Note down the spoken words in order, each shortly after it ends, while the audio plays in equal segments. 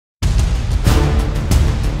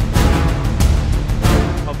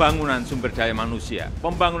pembangunan sumber daya manusia,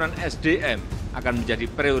 pembangunan SDM akan menjadi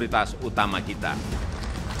prioritas utama kita.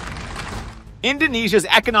 Indonesia's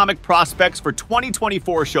economic prospects for 2024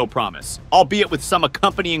 show promise, albeit with some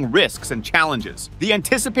accompanying risks and challenges. The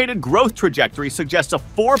anticipated growth trajectory suggests a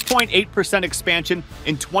 4.8% expansion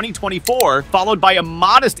in 2024, followed by a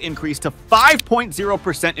modest increase to 5.0%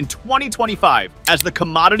 in 2025 as the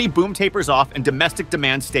commodity boom tapers off and domestic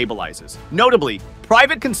demand stabilizes. Notably,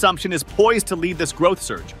 private consumption is poised to lead this growth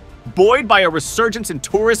surge, buoyed by a resurgence in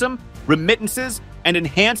tourism, remittances, and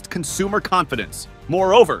enhanced consumer confidence.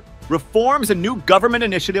 Moreover, reforms and new government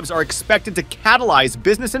initiatives are expected to catalyze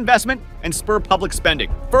business investment and spur public spending,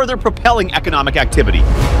 further propelling economic activity.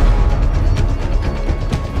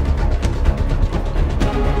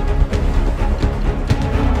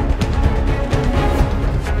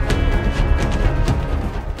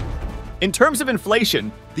 In terms of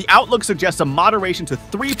inflation, the outlook suggests a moderation to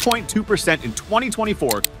 3.2% in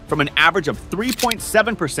 2024 from an average of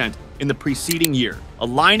 3.7% in the preceding year,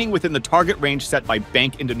 aligning within the target range set by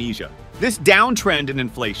Bank Indonesia. This downtrend in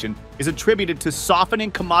inflation is attributed to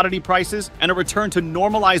softening commodity prices and a return to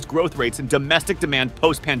normalized growth rates in domestic demand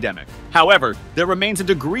post-pandemic. However, there remains a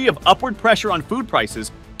degree of upward pressure on food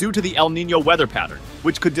prices due to the El Niño weather pattern,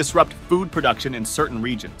 which could disrupt food production in certain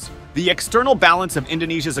regions. The external balance of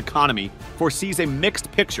Indonesia's economy foresees a mixed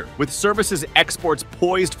picture, with services exports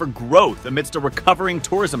poised for growth amidst a recovering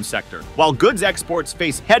tourism sector, while goods exports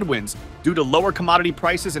face headwinds due to lower commodity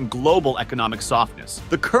prices and global economic softness.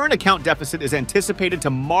 The current account deficit is anticipated to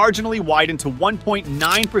marginally widen to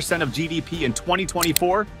 1.9% of GDP in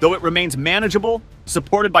 2024, though it remains manageable,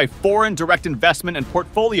 supported by foreign direct investment and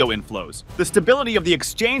portfolio inflows. The stability of the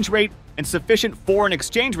exchange rate and sufficient foreign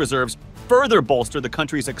exchange reserves further bolster the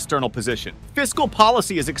country's external position. Fiscal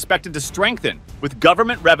policy is expected to strengthen, with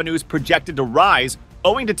government revenues projected to rise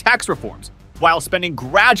owing to tax reforms, while spending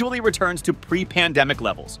gradually returns to pre-pandemic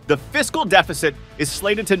levels. The fiscal deficit is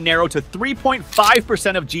slated to narrow to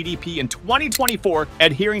 3.5% of GDP in 2024,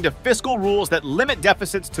 adhering to fiscal rules that limit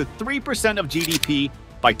deficits to 3% of GDP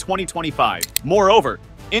by 2025. Moreover,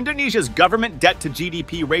 Indonesia's government debt to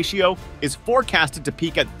GDP ratio is forecasted to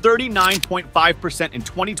peak at 39.5% in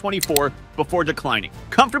 2024 before declining,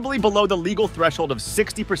 comfortably below the legal threshold of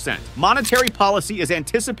 60%. Monetary policy is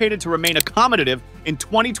anticipated to remain accommodative in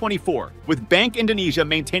 2024, with Bank Indonesia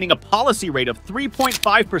maintaining a policy rate of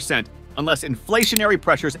 3.5% unless inflationary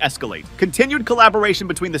pressures escalate. Continued collaboration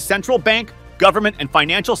between the central bank, government, and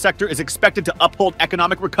financial sector is expected to uphold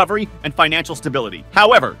economic recovery and financial stability.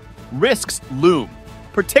 However, risks loom,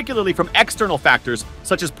 particularly from external factors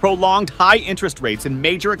such as prolonged high interest rates in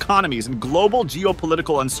major economies and global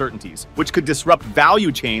geopolitical uncertainties, which could disrupt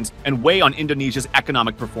value chains and weigh on Indonesia's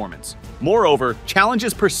economic performance. Moreover,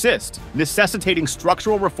 challenges persist, necessitating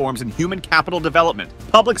structural reforms in human capital development,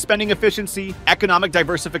 public spending efficiency, economic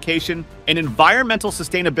diversification, and environmental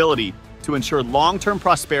sustainability to ensure long-term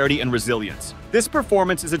prosperity and resilience. This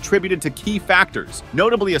performance is attributed to key factors,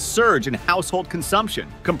 notably a surge in household consumption,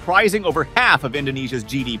 comprising over half of Indonesia's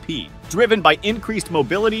GDP, driven by increased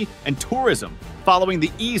mobility and tourism following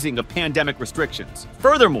the easing of pandemic restrictions.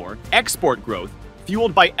 Furthermore, export growth,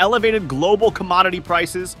 fueled by elevated global commodity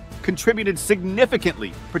prices, contributed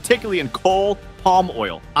significantly, particularly in coal, palm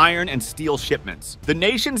oil, iron, and steel shipments. The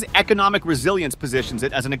nation's economic resilience positions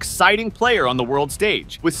it as an exciting player on the world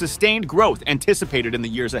stage, with sustained growth anticipated in the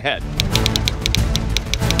years ahead.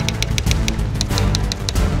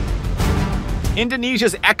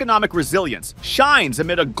 Indonesia's economic resilience shines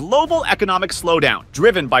amid a global economic slowdown,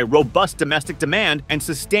 driven by robust domestic demand and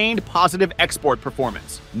sustained positive export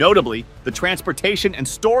performance. Notably, the transportation and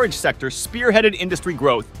storage sector spearheaded industry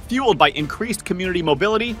growth, fueled by increased community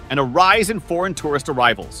mobility and a rise in foreign tourist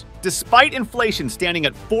arrivals. Despite inflation standing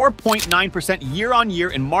at 4.9%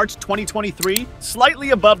 year-on-year in March 2023,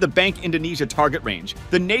 slightly above the Bank Indonesia target range,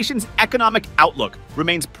 the nation's economic outlook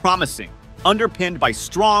remains promising, underpinned by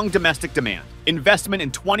strong domestic demand. Investment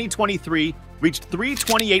in 2023 reached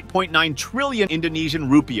 328.9 trillion Indonesian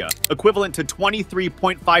rupiah, equivalent to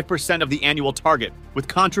 23.5% of the annual target, with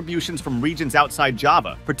contributions from regions outside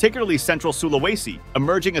Java, particularly Central Sulawesi,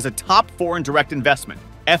 emerging as a top foreign direct investment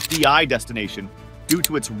 (FDI) destination due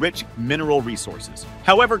to its rich mineral resources.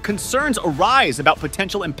 However, concerns arise about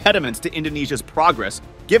potential impediments to Indonesia's progress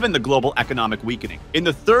given the global economic weakening. In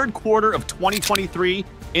the third quarter of 2023,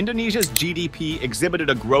 Indonesia's GDP exhibited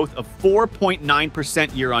a growth of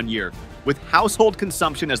 4.9% year-on-year, with household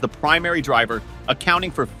consumption as the primary driver,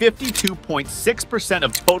 accounting for 52.6%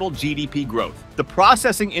 of total GDP growth. The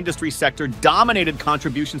processing industry sector dominated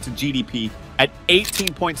contributions to GDP at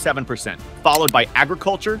 18.7%, followed by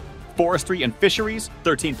agriculture, forestry, and fisheries,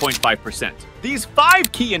 13.5%. These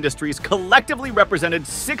 5 key industries collectively represented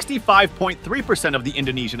 65.3% of the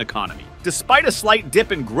Indonesian economy. Despite a slight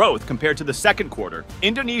dip in growth compared to the second quarter,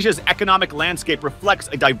 Indonesia's economic landscape reflects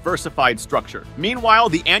a diversified structure. Meanwhile,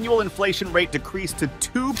 the annual inflation rate decreased to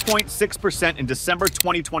 2.6% in December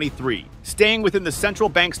 2023, staying within the central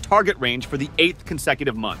bank's target range for the 8th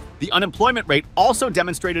consecutive month. The unemployment rate also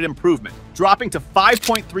demonstrated improvement, dropping to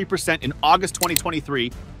 5.3% in August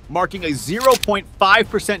 2023, marking a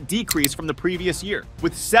 0.5% decrease from the previous year,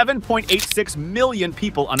 with 7.86 million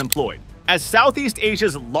people unemployed. As Southeast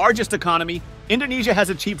Asia's largest economy, Indonesia has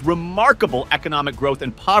achieved remarkable economic growth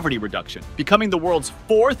and poverty reduction, becoming the world's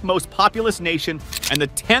 4th most populous nation and the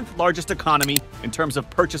 10th largest economy in terms of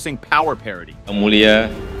purchasing power parity. Yang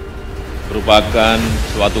mulia, merupakan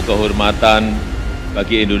suatu kehormatan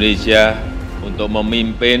bagi Indonesia untuk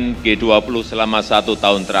memimpin G20 selama 1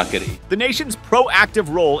 tahun terakhir ini. The nation's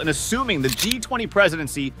proactive role in assuming the G20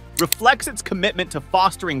 presidency reflects its commitment to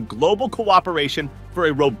fostering global cooperation for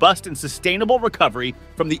a robust and sustainable recovery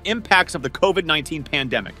from the impacts of the COVID-19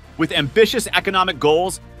 pandemic. With ambitious economic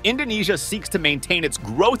goals, Indonesia seeks to maintain its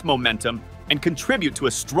growth momentum and contribute to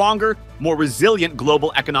a stronger, more resilient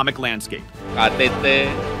global economic landscape.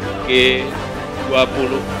 KTT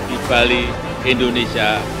G20 di Bali,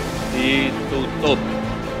 Indonesia ditutup.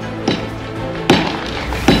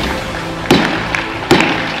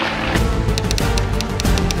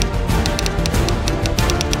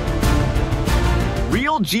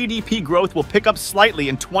 Real GDP growth will pick up slightly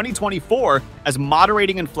in 2024 as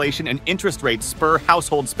moderating inflation and interest rates spur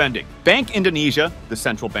household spending. Bank Indonesia, the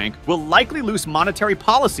central bank, will likely loosen monetary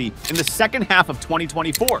policy in the second half of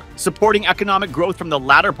 2024, supporting economic growth from the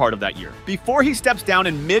latter part of that year. Before he steps down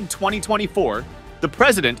in mid-2024, the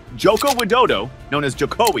president, Joko Widodo, known as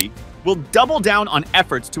Jokowi, will double down on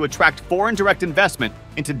efforts to attract foreign direct investment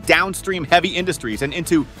into downstream heavy industries and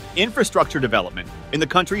into infrastructure development in the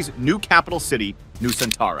country's new capital city,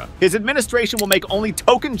 Nusantara. His administration will make only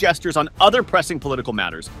token gestures on other pressing political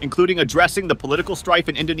matters, including addressing the political strife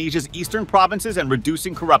in Indonesia's eastern provinces and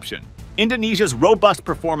reducing corruption. Indonesia's robust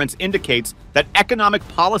performance indicates that economic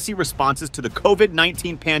policy responses to the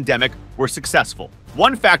COVID-19 pandemic were successful.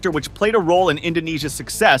 One factor which played a role in Indonesia's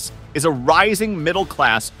success is a rising middle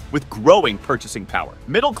class with growing purchasing power.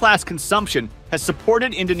 Middle-class consumption has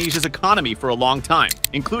supported Indonesia's economy for a long time,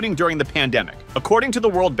 including during the pandemic. According to the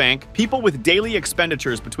World Bank, people with daily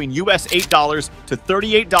expenditures between US $8 to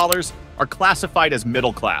 $38 are classified as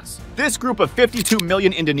middle class. This group of 52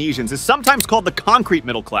 million Indonesians is sometimes called the concrete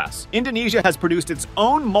middle class. Indonesia has produced its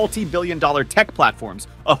own multi-billion-dollar tech platforms,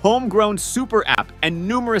 a homegrown super app, and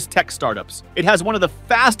numerous tech startups. It has one of the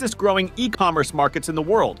fastest-growing e-commerce markets in the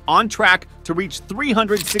world, on track to reach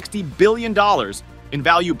 $360 billion in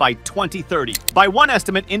value by 2030. By one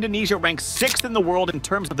estimate, Indonesia ranks 6th in the world in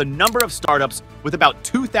terms of the number of startups, with about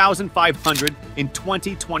 2,500 in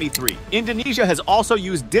 2023. Indonesia has also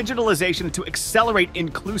used digitalization to accelerate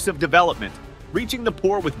inclusive development, reaching the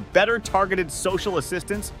poor with better targeted social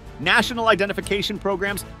assistance, national identification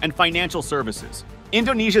programs, and financial services.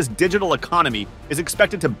 Indonesia's digital economy is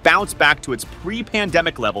expected to bounce back to its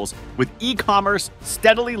pre-pandemic levels, with e-commerce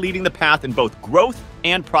steadily leading the path in both growth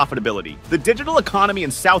and profitability. The digital economy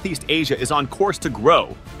in Southeast Asia is on course to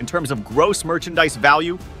grow in terms of gross merchandise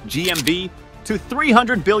value, GMV, to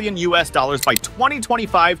 $300 billion by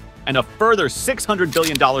 2025 and a further $600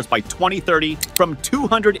 billion by 2030 from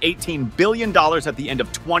 $218 billion at the end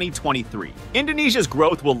of 2023. Indonesia's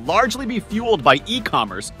growth will largely be fueled by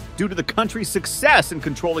e-commerce due to the country's success in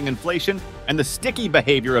controlling inflation and the sticky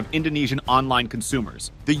behavior of Indonesian online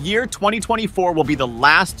consumers. The year 2024 will be the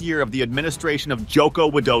last year of the administration of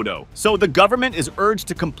Joko Widodo, so the government is urged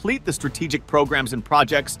to complete the strategic programs and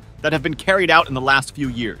projects that have been carried out in the last few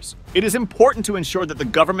years. It is important to ensure that the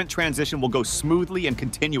government transition will go smoothly and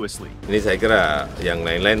continuously. Ini saya kira yang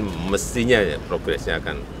lain-lain mestinya ya, progresnya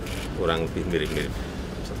akan kurang lebih mirip-mirip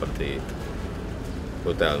seperti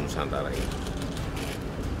Hotel Nusantara ini.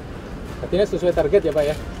 Artinya sesuai target ya Pak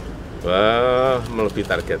ya? Wah, melebihi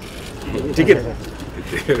target. Dikit.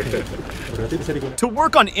 To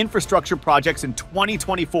work on infrastructure projects in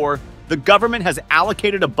 2024, the government has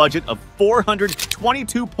allocated a budget of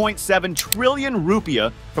 422.7 trillion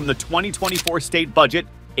rupiah from the 2024 state budget,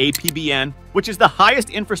 APBN, which is the highest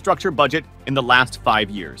infrastructure budget in the last 5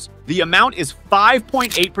 years. The amount is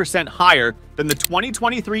 5.8% higher than the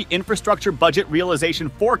 2023 infrastructure budget realization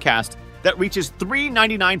forecast that reaches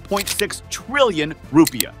 399.6 trillion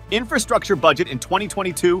rupiah. Infrastructure budget in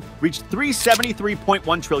 2022 reached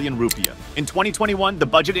 373.1 trillion rupiah. In 2021, the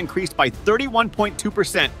budget increased by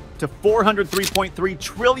 31.2% to 403.3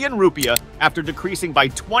 trillion rupiah after decreasing by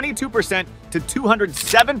 22% to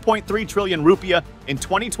 207.3 trillion rupiah in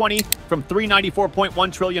 2020 from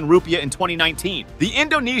 394.1 trillion rupiah in 2019. The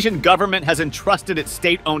Indonesian government has entrusted its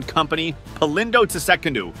state-owned company, Pelindo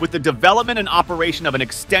Tsekendu, with the development and operation of an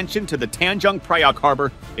extension to the Tanjung Priok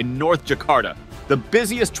Harbor in North Jakarta, the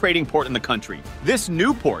busiest trading port in the country. This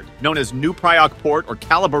new port, known as New Priok Port or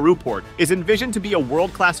Kalabaru Port, is envisioned to be a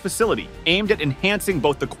world-class facility aimed at enhancing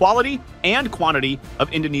both the quality and quantity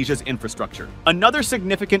of Indonesia's infrastructure. Another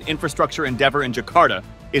significant infrastructure endeavor in Jakarta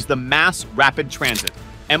is the Mass Rapid Transit,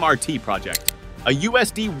 MRT project, a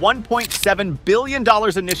USD $1.7 billion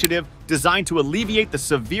initiative designed to alleviate the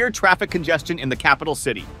severe traffic congestion in the capital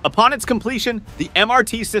city. Upon its completion, the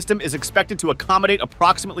MRT system is expected to accommodate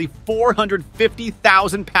approximately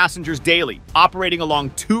 450,000 passengers daily, operating along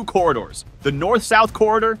two corridors, the North-South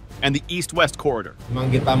Corridor and the East-West Corridor.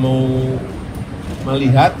 Memang kita mau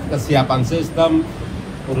melihat kesiapan sistem,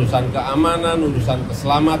 urusan keamanan, urusan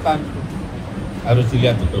keselamatan, harus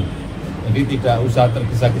dilihat betul. Jadi tidak usah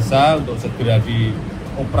tergesa-gesa untuk segera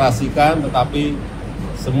dioperasikan, tetapi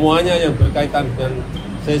semuanya yang berkaitan dengan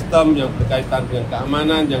sistem, yang berkaitan dengan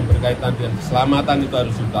keamanan, yang berkaitan dengan keselamatan itu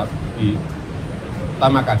harus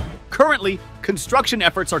diutamakan. Currently, construction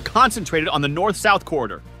efforts are concentrated on the North-South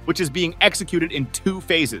Corridor, which is being executed in two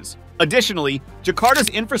phases. Additionally, Jakarta's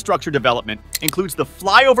infrastructure development includes the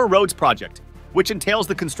Flyover Roads project, which entails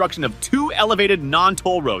the construction of two elevated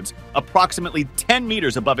non-toll roads approximately 10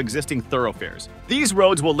 meters above existing thoroughfares. These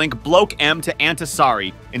roads will link Blok M to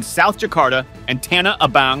Antasari in South Jakarta and Tanah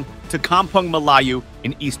Abang to Kampung Melayu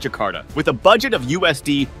in East Jakarta. With a budget of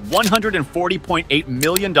USD $140.8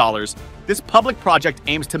 million, this public project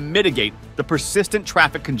aims to mitigate the persistent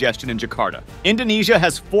traffic congestion in Jakarta. Indonesia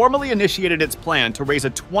has formally initiated its plan to raise a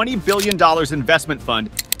 $20 billion investment fund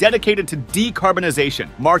dedicated to decarbonization,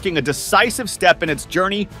 marking a decisive step in its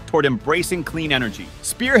journey toward embracing clean energy.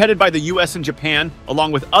 Spearheaded by the US and Japan,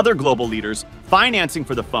 along with other global leaders, financing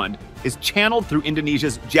for the fund is channeled through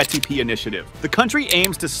Indonesia's JTP initiative. The country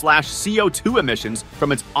aims to slash CO2 emissions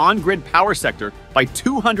from its on-grid power sector by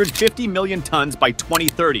 250 million tons by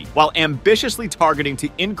 2030, while ambitiously targeting to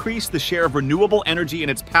increase the share of renewable energy in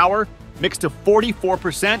its power mix to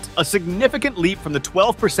 44%, a significant leap from the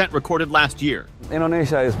 12% recorded last year.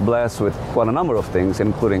 Indonesia is blessed with quite a number of things,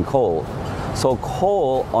 including coal. So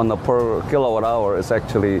coal on a per kilowatt hour is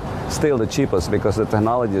actually still the cheapest because the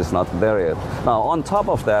technology is not there yet. Now, on top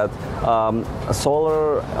of that,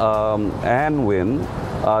 solar and wind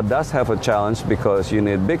does have a challenge because you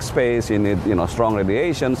need big space, you need strong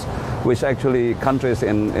radiations, which actually countries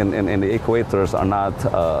in the equators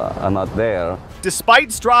are not there.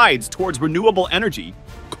 Despite strides towards renewable energy,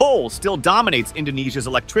 coal still dominates Indonesia's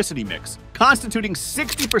electricity mix, constituting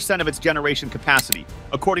 60% of its generation capacity,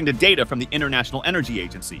 according to data from the International Energy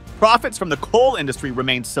Agency. Profits from the coal industry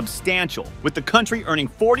remain substantial, with the country earning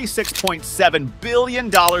 $46.7 billion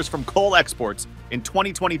from coal exports in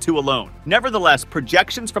 2022 alone. Nevertheless,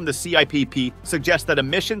 projections from the CIPP suggest that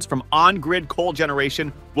emissions from on-grid coal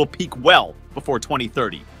generation will peak well before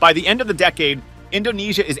 2030. By the end of the decade,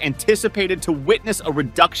 Indonesia is anticipated to witness a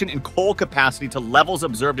reduction in coal capacity to levels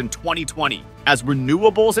observed in 2020, as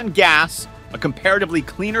renewables and gas, a comparatively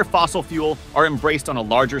cleaner fossil fuel, are embraced on a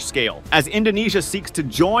larger scale. As Indonesia seeks to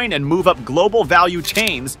join and move up global value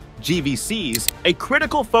chains, GVCs, a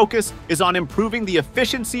critical focus is on improving the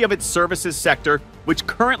efficiency of its services sector, which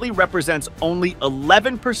currently represents only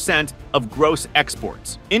 11% of gross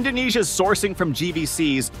exports. Indonesia's sourcing from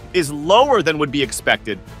GVCs is lower than would be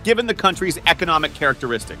expected, given the country's economic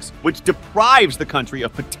characteristics, which deprives the country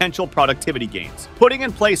of potential productivity gains. Putting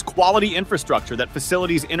in place quality infrastructure that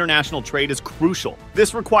facilitates international trade is crucial.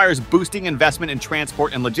 This requires boosting investment in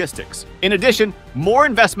transport and logistics. In addition, more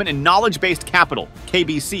investment in knowledge-based capital,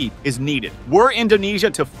 KBC, is needed. Were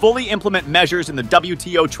Indonesia to fully implement measures in the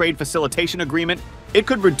WTO Trade Facilitation Agreement, it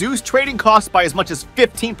could reduce trading costs by as much as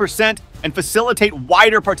 15% and facilitate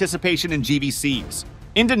wider participation in GVCs.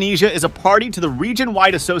 Indonesia is a party to the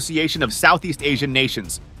region-wide Association of Southeast Asian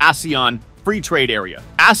Nations, ASEAN Free Trade Area.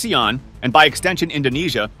 ASEAN, and by extension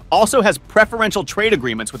Indonesia, also has preferential trade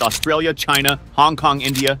agreements with Australia, China, Hong Kong,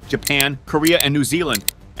 India, Japan, Korea, and New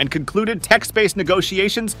Zealand, and concluded text-based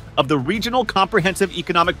negotiations of the Regional Comprehensive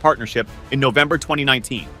Economic Partnership in November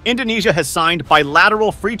 2019. Indonesia has signed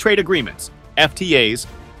bilateral free trade agreements, FTAs,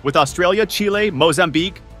 with Australia, Chile,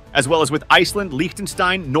 Mozambique, as well as with Iceland,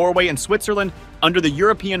 Liechtenstein, Norway, and Switzerland under the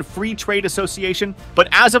European Free Trade Association. But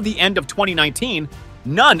as of the end of 2019,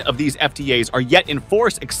 None of these FTAs are yet in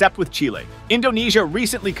force except with Chile. Indonesia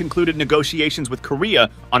recently concluded negotiations with Korea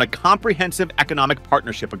on a comprehensive economic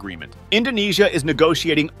partnership agreement. Indonesia is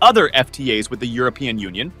negotiating other FTAs with the European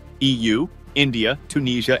Union, EU, India,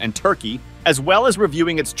 Tunisia, and Turkey, as well as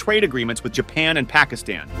reviewing its trade agreements with Japan and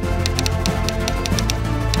Pakistan.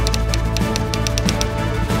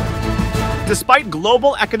 Despite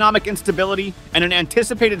global economic instability and an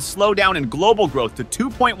anticipated slowdown in global growth to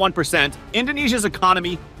 2.1%, Indonesia's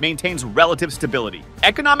economy maintains relative stability.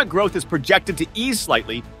 Economic growth is projected to ease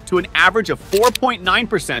slightly to an average of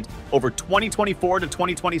 4.9% over 2024 to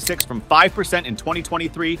 2026 from 5% in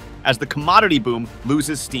 2023 as the commodity boom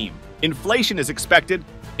loses steam. Inflation is expected,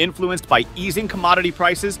 influenced by easing commodity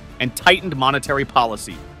prices and tightened monetary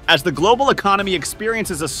policy. As the global economy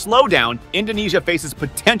experiences a slowdown, Indonesia faces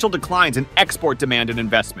potential declines in export demand and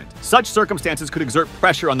investment. Such circumstances could exert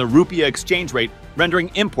pressure on the rupiah exchange rate,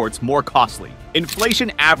 rendering imports more costly.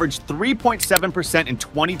 Inflation averaged 3.7% in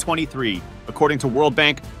 2023, according to World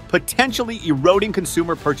Bank, potentially eroding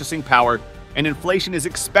consumer purchasing power, and inflation is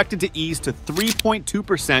expected to ease to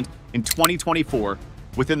 3.2% in 2024,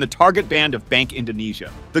 within the target band of Bank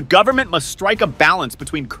Indonesia. The government must strike a balance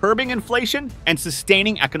between curbing inflation and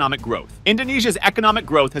sustaining economic growth. Indonesia's economic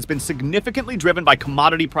growth has been significantly driven by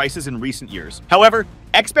commodity prices in recent years. However,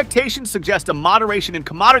 expectations suggest a moderation in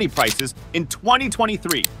commodity prices in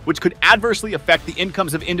 2023, which could adversely affect the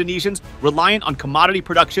incomes of Indonesians reliant on commodity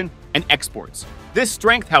production and exports. This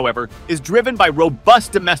strength, however, is driven by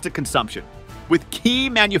robust domestic consumption, with key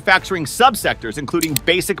manufacturing subsectors including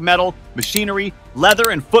basic metal, machinery,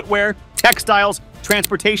 leather and footwear, textiles,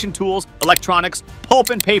 transportation tools, electronics,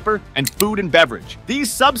 pulp and paper, and food and beverage. These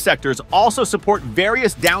subsectors also support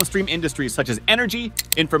various downstream industries such as energy,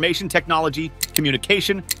 information technology,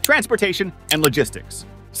 communication, transportation, and logistics.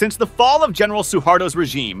 Since the fall of General Suharto's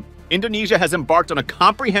regime, Indonesia has embarked on a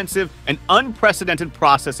comprehensive and unprecedented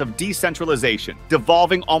process of decentralization,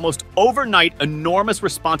 devolving almost overnight enormous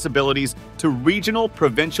responsibilities to regional,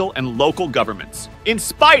 provincial, and local governments. In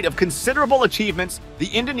spite of considerable achievements, the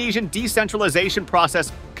Indonesian decentralization process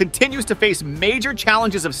continues to face major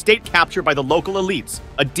challenges of state capture by the local elites,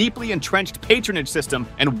 a deeply entrenched patronage system,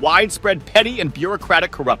 and widespread petty and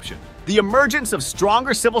bureaucratic corruption. The emergence of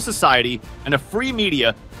stronger civil society and a free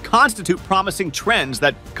media constitute promising trends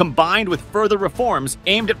that, combined with further reforms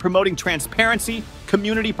aimed at promoting transparency,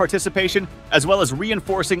 community participation, as well as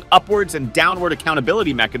reinforcing upwards and downward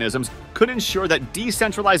accountability mechanisms, could ensure that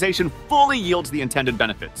decentralization fully yields the intended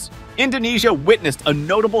benefits. Indonesia witnessed a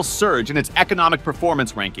notable surge in its economic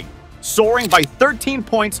performance ranking, soaring by 13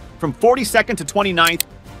 points from 42nd to 29th,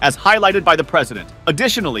 as highlighted by the president.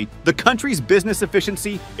 Additionally, the country's business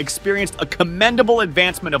efficiency experienced a commendable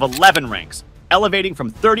advancement of 11 ranks, elevating from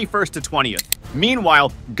 31st to 20th.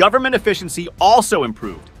 Meanwhile, government efficiency also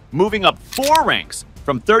improved, moving up 4 ranks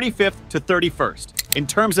from 35th to 31st. In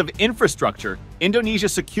terms of infrastructure, Indonesia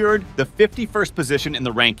secured the 51st position in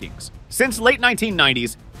the rankings. Since late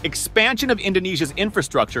 1990s, expansion of Indonesia's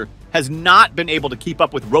infrastructure has not been able to keep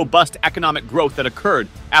up with robust economic growth that occurred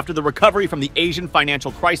after the recovery from the Asian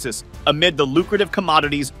financial crisis amid the lucrative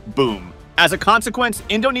commodities boom. As a consequence,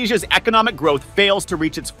 Indonesia's economic growth fails to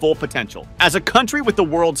reach its full potential. As a country with the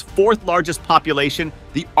world's 4th largest population,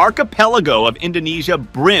 the archipelago of Indonesia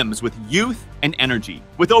brims with youth and energy.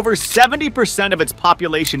 With over 70% of its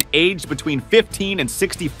population aged between 15 and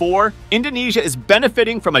 64, Indonesia is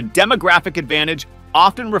benefiting from a demographic advantage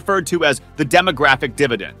often referred to as the demographic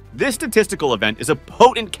dividend. This statistical event is a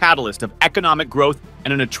potent catalyst of economic growth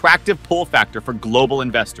and an attractive pull factor for global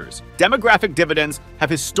investors. Demographic dividends have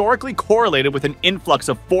historically correlated with an influx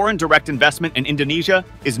of foreign direct investment, and Indonesia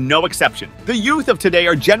is no exception. The youth of today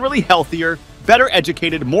are generally healthier, better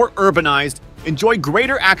educated, more urbanized, enjoy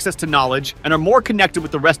greater access to knowledge, and are more connected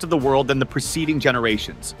with the rest of the world than the preceding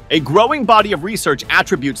generations. A growing body of research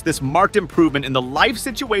attributes this marked improvement in the life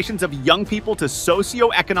situations of young people to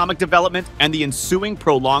socio-economic development and the ensuing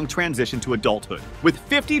prolonged transition to adulthood. With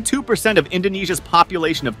 52% of Indonesia's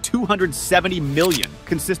population of 270 million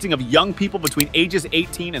consisting of young people between ages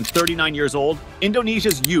 18 and 39 years old,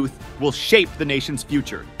 Indonesia's youth will shape the nation's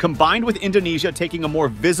future, combined with Indonesia taking a more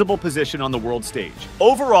visible position on the world stage.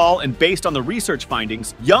 Overall, and based on the research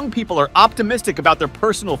findings, young people are optimistic about their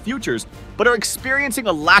personal futures, but are experiencing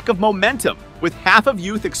a lack of momentum, with half of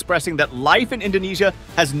youth expressing that life in Indonesia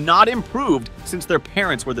has not improved since their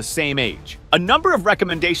parents were the same age. A number of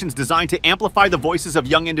recommendations designed to amplify the voices of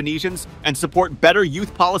young Indonesians and support better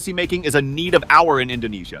youth policymaking is a need of hour in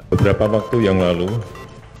Indonesia. Beberapa waktu yang lalu,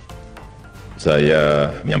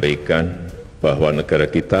 saya menyampaikan bahwa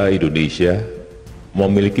negara kita, Indonesia,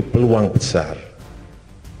 memiliki peluang besar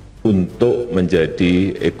untuk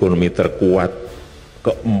menjadi ekonomi terkuat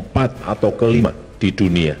keempat atau kelima di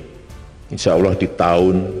dunia, insya Allah di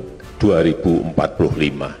tahun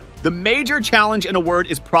 2045. The major challenge, in a word,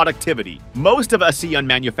 is productivity. Most of ASEAN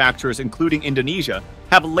manufacturers, including Indonesia,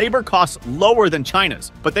 have labor costs lower than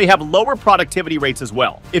China's, but they have lower productivity rates as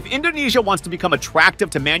well. If Indonesia wants to become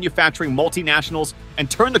attractive to manufacturing multinationals and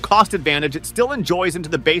turn the cost advantage it still enjoys into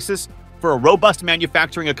the basis for a robust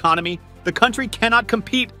manufacturing economy, the country cannot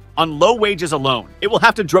compete on low wages alone. It will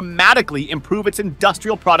have to dramatically improve its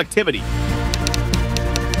industrial productivity.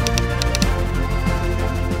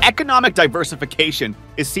 Economic diversification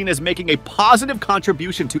is seen as making a positive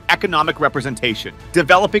contribution to economic representation,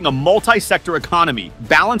 developing a multi-sector economy,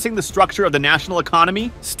 balancing the structure of the national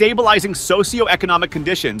economy, stabilizing socio-economic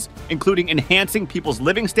conditions, including enhancing people's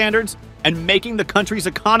living standards, and making the country's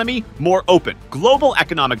economy more open. Global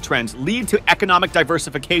economic trends lead to economic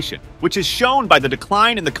diversification, which is shown by the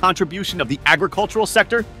decline in the contribution of the agricultural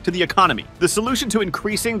sector to the economy. The solution to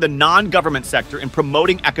increasing the non-government sector and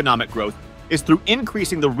promoting economic growth is through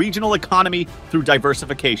increasing the regional economy through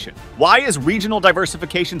diversification. Why is regional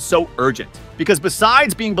diversification so urgent? Because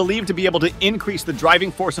besides being believed to be able to increase the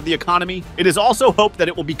driving force of the economy, it is also hoped that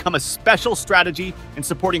it will become a special strategy in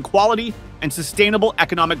supporting quality and sustainable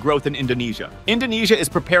economic growth in Indonesia. Indonesia is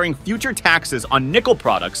preparing future taxes on nickel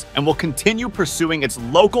products and will continue pursuing its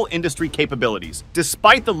local industry capabilities,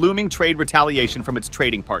 despite the looming trade retaliation from its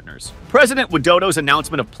trading partners. President Widodo's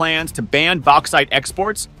announcement of plans to ban bauxite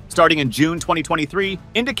exports starting in June 2023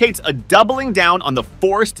 indicates a doubling down on the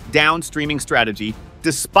forced downstreaming strategy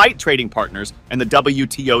despite trading partners and the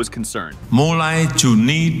WTO's concern. Mulai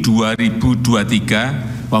Juni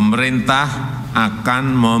 2023, pemerintah akan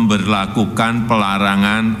memberlakukan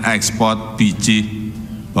pelarangan ekspor biji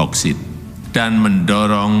boksit dan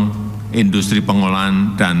mendorong industri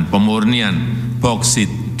pengolahan dan pemurnian boksit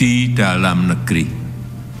di dalam negeri.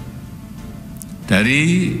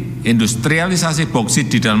 Dari industrialisasi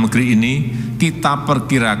boksit di dalam negeri ini, kita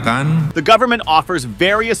perkirakan the government offers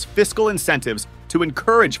various fiscal incentives to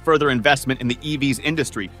encourage further investment in the EVs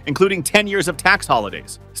industry, including 10 years of tax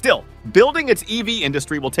holidays. Still, building its EV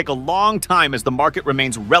industry will take a long time as the market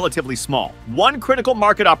remains relatively small. One critical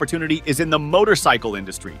market opportunity is in the motorcycle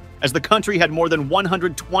industry, as the country had more than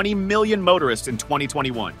 120 million motorists in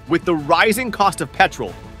 2021. With the rising cost of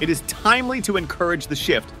petrol, it is timely to encourage the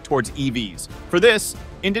shift towards EVs. For this,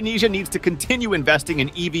 Indonesia needs to continue investing in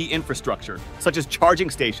EV infrastructure, such as charging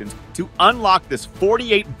stations, to unlock this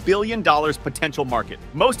 $48 billion potential market.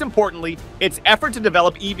 Most importantly, its effort to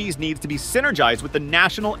develop EVs needs to be synergized with the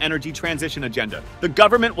national energy transition agenda. The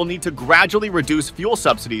government will need to gradually reduce fuel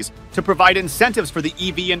subsidies to provide incentives for the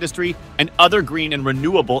EV industry and other green and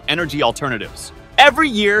renewable energy alternatives. Every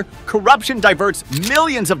year, corruption diverts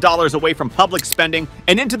millions of dollars away from public spending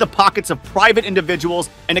and into the pockets of private individuals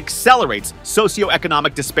and accelerates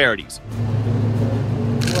socioeconomic disparities.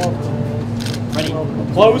 Ready?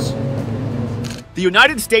 Close. The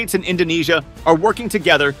United States and Indonesia are working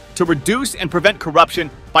together to reduce and prevent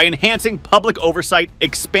corruption by enhancing public oversight,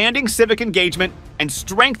 expanding civic engagement, and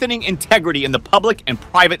strengthening integrity in the public and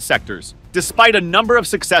private sectors. Despite a number of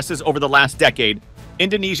successes over the last decade,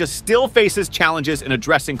 Indonesia still faces challenges in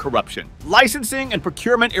addressing corruption. Licensing and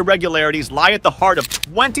procurement irregularities lie at the heart of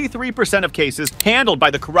 23% of cases handled by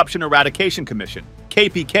the Corruption Eradication Commission,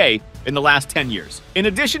 KPK, in the last 10 years. In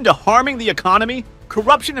addition to harming the economy,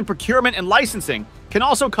 corruption in procurement and licensing can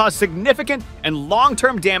also cause significant and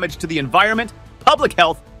long-term damage to the environment, public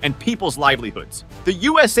health, and people's livelihoods. The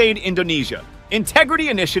USAID Indonesia Integrity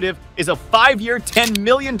Initiative is a 5-year, $10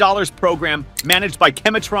 million program managed by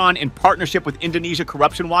Kemetron in partnership with Indonesia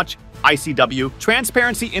Corruption Watch, ICW,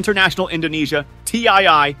 Transparency International Indonesia,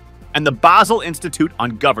 TII, and the Basel Institute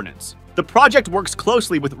on Governance. The project works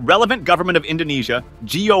closely with relevant government of Indonesia,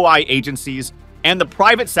 GOI agencies, and the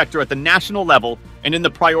private sector at the national level and in the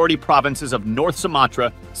priority provinces of North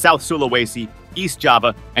Sumatra, South Sulawesi, East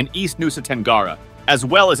Java, and East Nusa Tenggara, as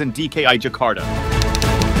well as in DKI Jakarta.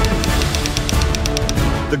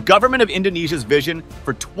 The government of Indonesia's vision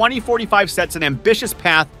for 2045 sets an ambitious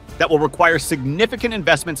path that will require significant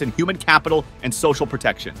investments in human capital and social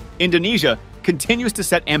protection. Indonesia continues to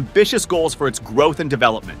set ambitious goals for its growth and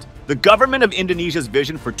development. The government of Indonesia's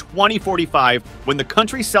vision for 2045, when the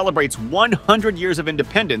country celebrates 100 years of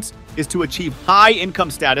independence, is to achieve high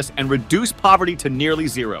income status and reduce poverty to nearly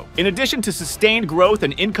zero. In addition to sustained growth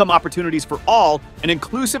and income opportunities for all, an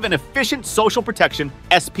inclusive and efficient social protection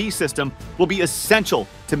 (SP) system will be essential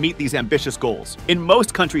to meet these ambitious goals. In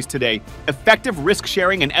most countries today, effective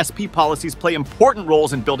risk-sharing and SP policies play important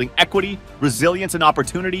roles in building equity, resilience and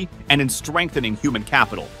opportunity, and in strengthening strengthening human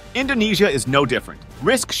capital. Indonesia is no different.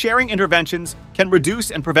 Risk-sharing interventions can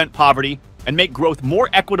reduce and prevent poverty and make growth more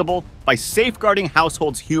equitable by safeguarding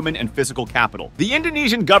households' human and physical capital. The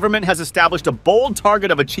Indonesian government has established a bold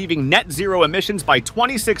target of achieving net zero emissions by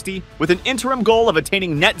 2060, with an interim goal of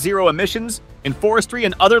attaining net zero emissions in forestry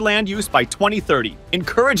and other land use by 2030.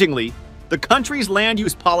 Encouragingly, the country's land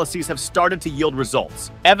use policies have started to yield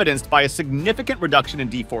results, evidenced by a significant reduction in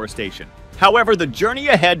deforestation. However, the journey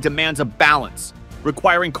ahead demands a balance,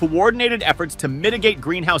 requiring coordinated efforts to mitigate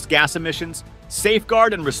greenhouse gas emissions,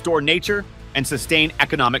 safeguard and restore nature, and sustain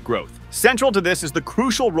economic growth. Central to this is the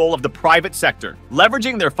crucial role of the private sector.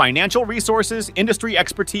 Leveraging their financial resources, industry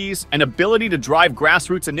expertise, and ability to drive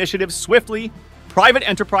grassroots initiatives swiftly, private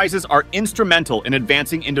enterprises are instrumental in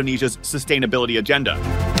advancing Indonesia's sustainability agenda.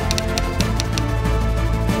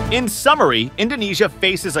 In summary, Indonesia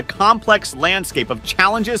faces a complex landscape of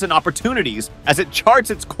challenges and opportunities as it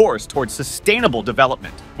charts its course towards sustainable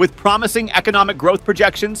development. With promising economic growth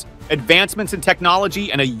projections, advancements in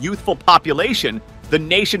technology, and a youthful population, the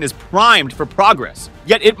nation is primed for progress.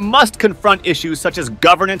 Yet it must confront issues such as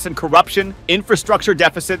governance and corruption, infrastructure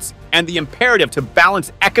deficits, and the imperative to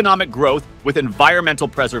balance economic growth with environmental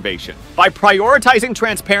preservation. By prioritizing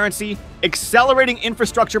transparency, accelerating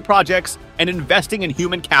infrastructure projects, and investing in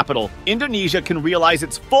human capital, Indonesia can realize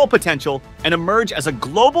its full potential and emerge as a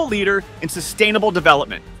global leader in sustainable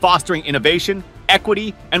development, fostering innovation,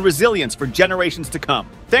 equity, and resilience for generations to come.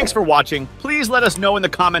 Thanks for watching. Please let us know in the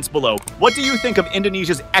comments below, what do you think of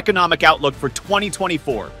Indonesia's economic outlook for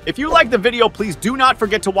 2024? If you liked the video, please do not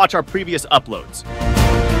forget to watch our previous uploads.